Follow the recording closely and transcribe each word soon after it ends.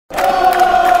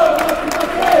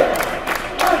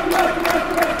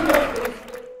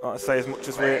say, as much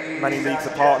as we're many leagues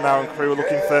apart now, and Crewe are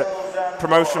looking for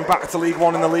promotion back to League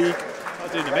One in the league. They're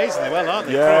doing amazingly well, aren't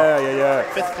they? Yeah.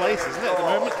 5th place, isn't it, at the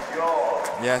moment?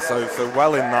 Yeah, so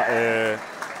well in that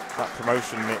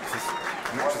promotion mix.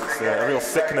 As much as it's a real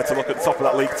sickener to look at the top of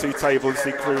that League Two table and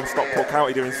see Crewe and Stockport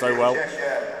County doing so well.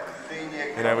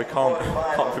 You know, we can't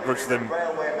begrudge them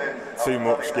too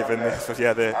much, given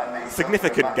the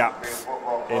significant gaps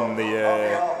in the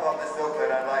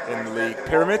league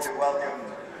pyramid.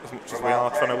 As much as we are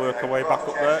trying to work our way back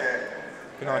up there,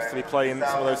 it'd be nice to be playing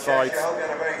some of those sides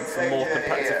in some more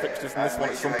competitive fixtures than this one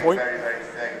at some point.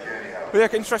 But yeah,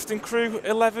 interesting Crewe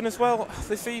 11 as well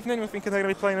this evening. We're thinking they're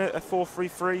going to be playing a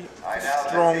 4-3-3.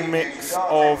 Strong mix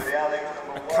of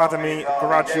academy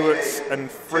graduates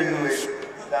and fringe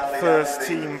first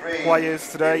team players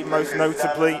today. Most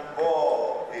notably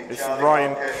is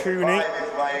Ryan Cooney,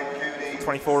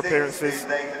 24 appearances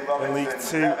in League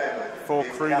Two for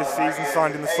Crewe this season,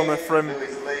 signed in the summer from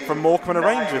Morecambe, and a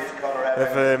range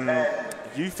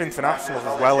of youth internationals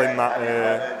as well in that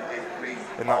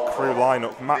Crewe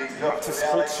lineup. Matis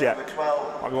Holciak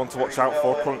might be one to watch out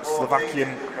for, current Slovakian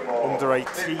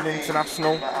under-18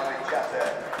 international.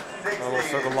 And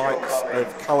also the likes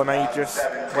of Callum Aegis,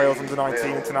 Wales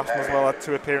under-19 international as well, had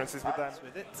 2 appearances with them.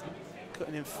 With it,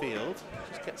 cutting in field,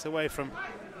 just gets away from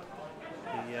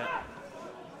the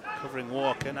covering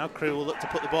Walker. Now Crewe will look to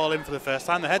put the ball in for the first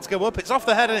time. The heads go up, it's off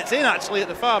the head and it's in actually at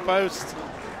the far post.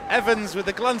 Evans with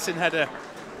the glancing header.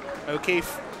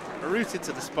 O'Keefe rooted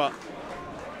to the spot.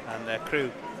 And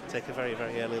Crewe take a very,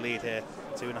 very early lead here.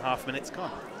 2.5 minutes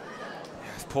gone.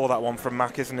 Yeah, it's poor that one from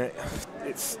Mac, isn't it?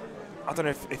 I don't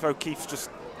know if O'Keefe's just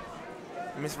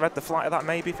misread the flight of that,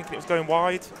 maybe thinking it was going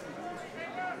wide.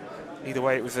 Either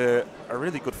way, it was a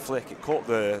really good flick. It caught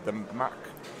the Mac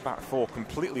back four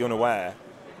completely unaware.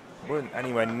 Weren't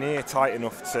anywhere near tight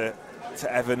enough to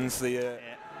Evans.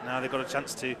 Now they've got a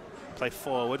chance to play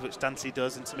forward, which Dancy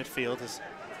does into midfield as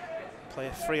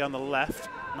player free on the left.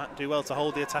 Matt do well to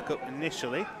hold the attack up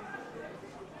initially.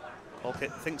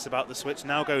 Colkett thinks about the switch,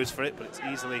 now goes for it, but it's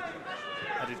easily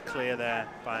headed clear there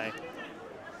by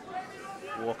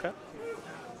Walker.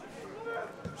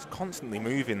 Just constantly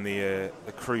moving the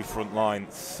Crewe front line,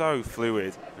 so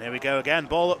fluid. And here we go again,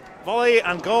 ball up, volley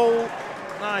and goal.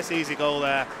 Nice easy goal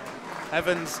there.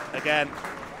 Evans again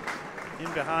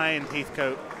in behind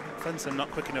Heathcote. Fenson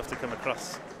not quick enough to come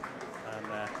across.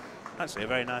 And actually a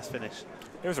very nice finish.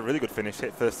 It was a really good finish,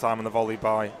 hit first time on the volley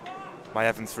by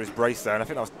Evans for his brace there, and I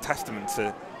think that was testament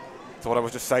to what I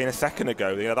was just saying a second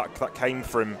ago. You know, that came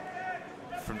from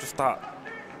just that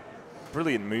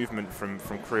brilliant movement from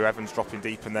Crewe. Evans dropping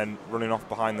deep and then running off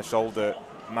behind the shoulder.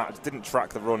 Matt didn't track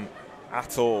the run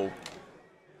at all.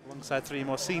 Alongside 3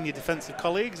 more senior defensive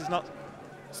colleagues, has not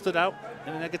stood out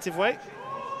in a negative way.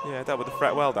 Yeah, dealt with the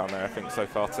threat well down there, I think, so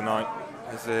far tonight.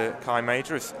 As Kai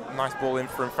Major, is a nice ball in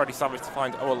from Freddie Savage to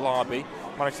find Oalabi.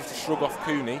 Manages to shrug off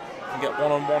Cooney. Can get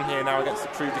one-on-one here now against the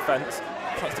Crewe defence.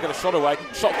 Tries to get a shot away.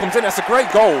 Shot comes in. That's a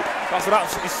great goal. That's an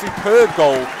absolutely superb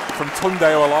goal from Tunde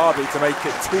Oalabi to make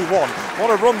it 2-1. What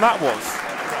a run that was.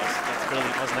 That's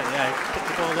brilliant, wasn't it? Yeah, he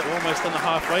picked the ball up almost on the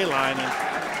halfway line. And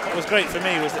what was great for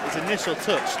me was that his initial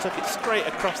touch took it straight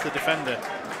across the defender.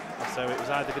 So it was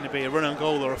either going to be a run on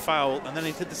goal or a foul. And then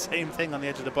he did the same thing on the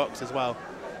edge of the box as well.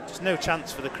 Just no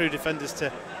chance for the Crewe defenders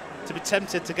to be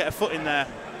tempted to get a foot in there.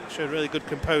 Showed really good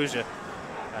composure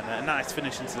and a nice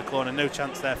finish into the corner. No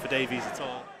chance there for Davies at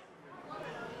all.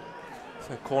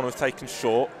 So corner was taken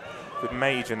short with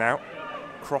Major now.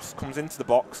 Cross comes into the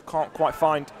box, can't quite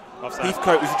find offside.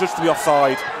 Heathcote was judged to be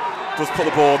offside. Does put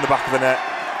the ball in the back of the net.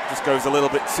 Just goes a little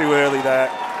bit too early there.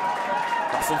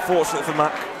 That's unfortunate for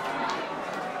Mac.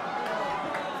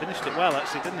 Finished it well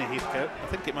actually, didn't he, Heathcote? I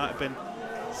think it might have been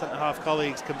centre-half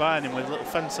colleagues combining with a little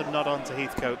Fenson nod on to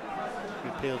Heathcote,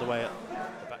 who peeled away at the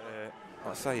back.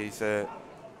 I'd say he's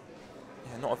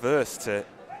not averse to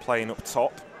playing up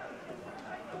top.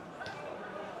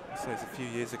 So it's a few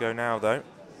years ago now, though,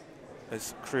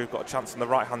 as Crewe got a chance on the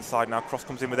right-hand side now. Cross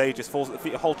comes in with Aegis, falls at the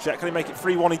feet of Holcheck. Can he make it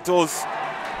 3-1? He does.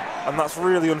 And that's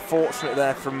really unfortunate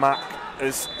there from Mac,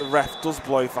 as the ref does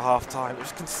blow for half-time.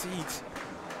 Just concede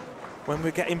when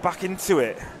we're getting back into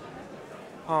it.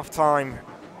 Half-time,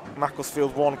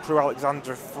 Macclesfield 1, Crewe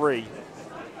Alexandra 3.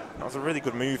 That was a really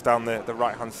good move down the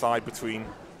right-hand side between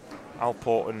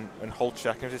Alport and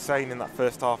Holcheck. I was just saying in that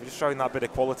first half, just showing that bit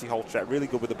of quality. Holcheck, really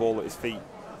good with the ball at his feet.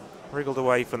 Wriggled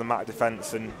away from the Mac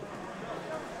defence and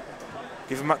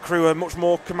giving Mac Crewe a much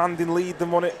more commanding lead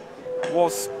than what it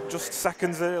was just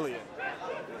seconds earlier.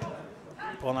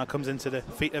 Ball now comes into the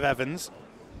feet of Evans.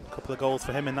 A couple of goals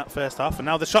for him in that first half, and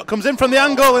now the shot comes in from the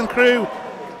angle and Crewe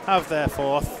have their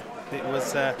fourth. It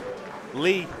was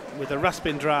Lee with a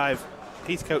rasping drive.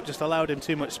 Heathcote just allowed him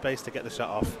too much space to get the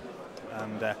shot off,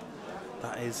 and that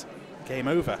is game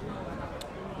over.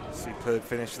 Superb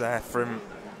finish there from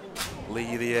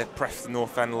Lee, the Preston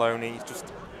North End loanee. He's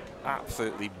just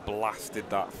absolutely blasted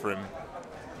that from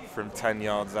 10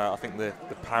 yards out. I think the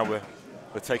power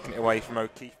were taking it away from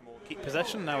O'Keefe. Keep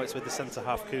possession. Now it's with the centre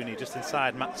half Cooney just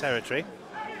inside Mac territory.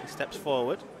 He steps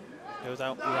forward, goes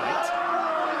out right.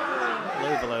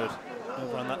 Overload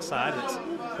over on that side. It's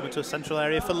coming to a central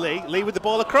area for Lee. Lee with the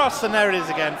ball across, and there it is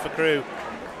again for Crewe.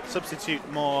 Substitute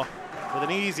Moore with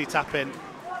an easy tap in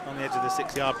on the edge of the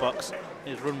 6-yard box.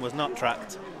 His run was not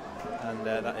tracked, and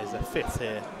that is a 5th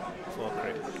here for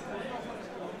Crewe.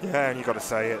 Yeah, and you've got to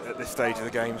say it at this stage of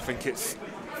the game. I think it's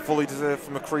fully deserved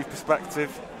from a Crewe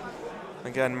perspective.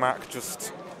 Again, Mac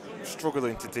just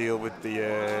struggling to deal with the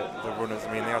runners.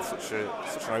 I mean, they had such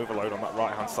an overload on that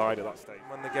right-hand side at that stage.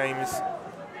 When the game is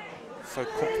so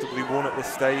comfortably won at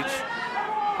this stage,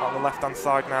 on the left-hand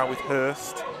side now with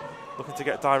Hurst, looking to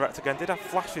get direct again. Did have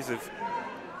flashes of,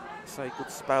 say,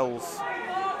 good spells,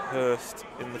 Hurst,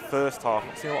 in the first half.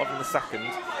 Not seen a lot of them in the second.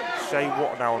 Shea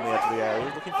Watt now on the edge of the area,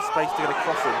 looking for space to get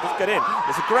across it. Just get in.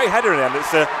 It's a great header in the end.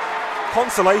 It's a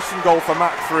consolation goal for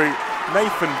Mac through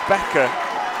Nathan Becker.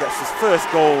 Gets his first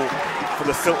goal for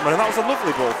the Silkmen, and that was a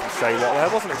lovely ball from Shea Watt there,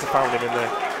 wasn't it, to found him in the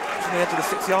edge of the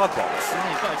 6-yard box. Yeah,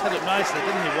 he got his head up nicely,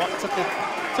 didn't he? Watt took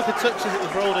a touch as it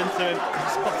was rolled into him,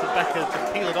 spotted Becker,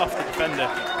 just peeled off the defender.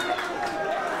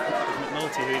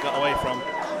 McNulty, who he got away from,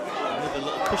 with a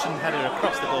little cushion header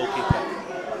across the goalkeeper.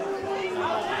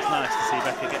 It's nice to see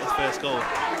Becker get his first goal.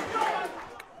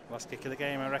 Last kick of the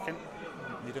game, I reckon.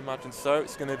 You'd imagine so.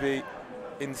 It's going to be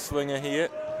in swinger here.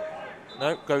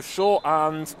 No, goes short,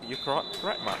 and you're correct,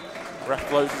 Matt. Ref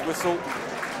blows his whistle.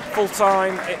 Full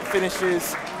time, it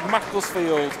finishes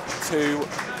Macclesfield 2,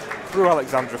 Crewe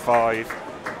Alexandra 5.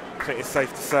 I think it's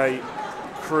safe to say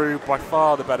Crewe by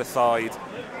far the better side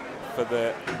for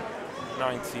the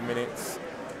 90 minutes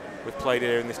we've played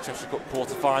here in this Cheshire Cup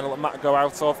quarter-final that Matt go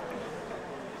out of.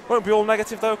 Won't be all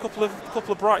negative though. A couple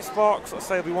of bright sparks. I'd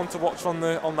say we want to watch on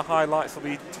the highlights. Will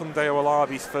be Tunde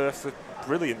Olabi's first, a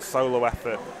brilliant solo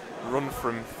effort. Run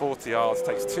from 40 yards,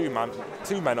 takes two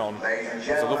men on.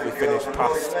 It's a lovely finish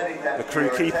past the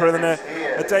Crewe keeper, and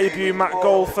then a debut Matt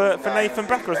goal for Nathan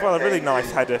Becker as well. A really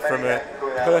nice header from a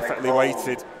perfectly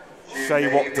weighted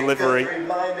Shea Watt delivery.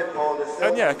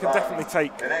 And yeah, can definitely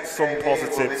take some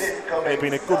positives. It's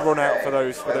been a good run out for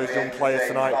those young players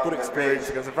tonight. Good experience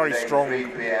against a very strong,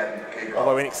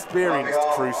 although inexperienced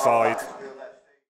Crewe side.